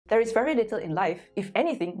There is very little in life, if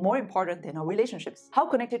anything, more important than our relationships. How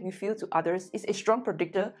connected we feel to others is a strong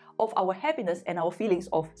predictor of our happiness and our feelings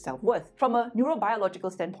of self-worth. From a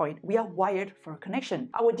neurobiological standpoint, we are wired for connection.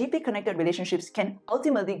 Our deeply connected relationships can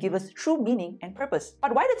ultimately give us true meaning and purpose.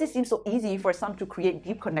 But why does it seem so easy for some to create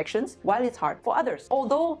deep connections while it's hard for others?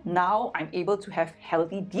 Although now I'm able to have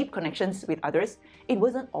healthy, deep connections with others, it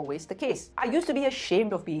wasn't always the case. I used to be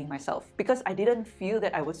ashamed of being myself because I didn't feel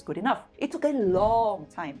that I was good enough. It took a long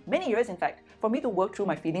time, many years in fact, for me to work through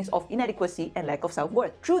my feelings of inadequacy and lack of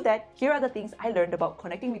self-worth. Through that, here are the things I learned about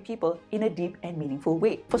connecting with people in a deep and meaningful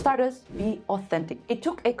way. For starters, be authentic. It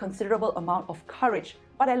took a considerable amount of courage,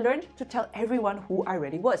 but I learned to tell everyone who I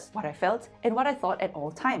really was, what I felt, and what I thought at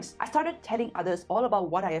all times. I started telling others all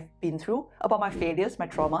about what I have been through, about my failures, my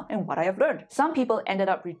trauma, and what I have learned. Some people ended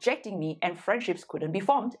up rejecting me and friendships couldn't be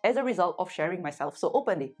formed as a result of sharing myself so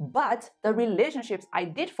openly. But the relationships I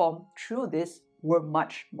did form through this were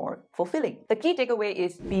much more fulfilling. The key takeaway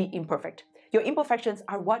is be imperfect. Your imperfections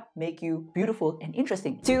are what make you beautiful and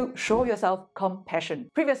interesting. 2. Show yourself compassion.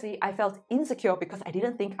 Previously, I felt insecure because I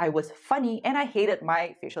didn't think I was funny and I hated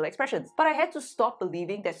my facial expressions. But I had to stop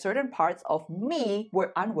believing that certain parts of me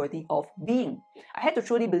were unworthy of being. I had to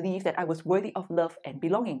truly believe that I was worthy of love and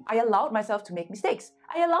belonging. I allowed myself to make mistakes.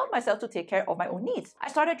 I allowed myself to take care of my own needs. I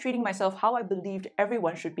started treating myself how I believed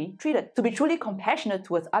everyone should be treated. To be truly compassionate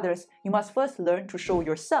towards others, you must first learn to show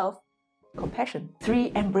yourself compassion.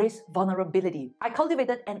 3. Embrace vulnerability. I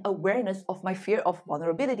cultivated an awareness of my fear of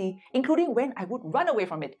vulnerability, including when I would run away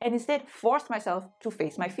from it, and instead forced myself to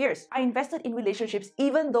face my fears. I invested in relationships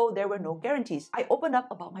even though there were no guarantees. I opened up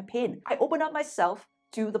about my pain. I opened up myself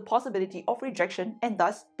to the possibility of rejection and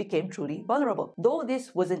thus became truly vulnerable. Though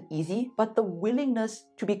this wasn't easy, but the willingness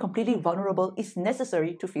to be completely vulnerable is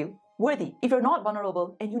necessary to feel worthy. If you're not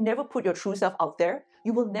vulnerable and you never put your true self out there,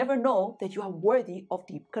 you will never know that you are worthy of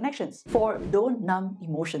deep connections. 4. Don't numb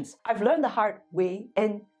emotions. I've learned the hard way,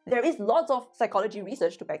 and there is lots of psychology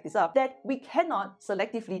research to back this up, that we cannot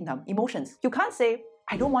selectively numb emotions. You can't say,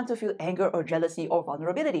 I don't want to feel anger or jealousy or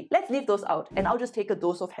vulnerability. Let's leave those out and I'll just take a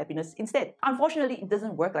dose of happiness instead. Unfortunately, it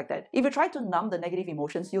doesn't work like that. If you try to numb the negative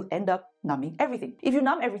emotions, you'll end up numbing everything. If you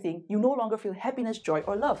numb everything, you no longer feel happiness, joy,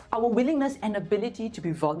 or love. Our willingness and ability to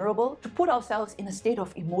be vulnerable, to put ourselves in a state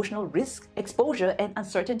of emotional risk, exposure, and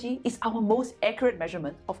uncertainty is our most accurate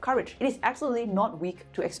measurement of courage. It is absolutely not weak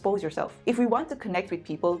to expose yourself. If we want to connect with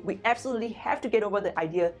people, we absolutely have to get over the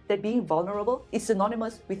idea that being vulnerable is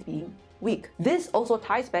synonymous with being weak. This also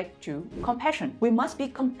ties back to compassion. We must be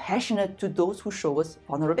compassionate to those who show us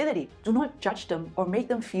vulnerability. Do not judge them or make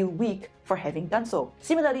them feel weak for having done so.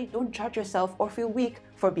 Similarly, don't judge yourself or feel weak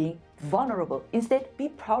for being vulnerable. Instead, be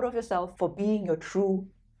proud of yourself for being your true,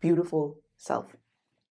 beautiful self.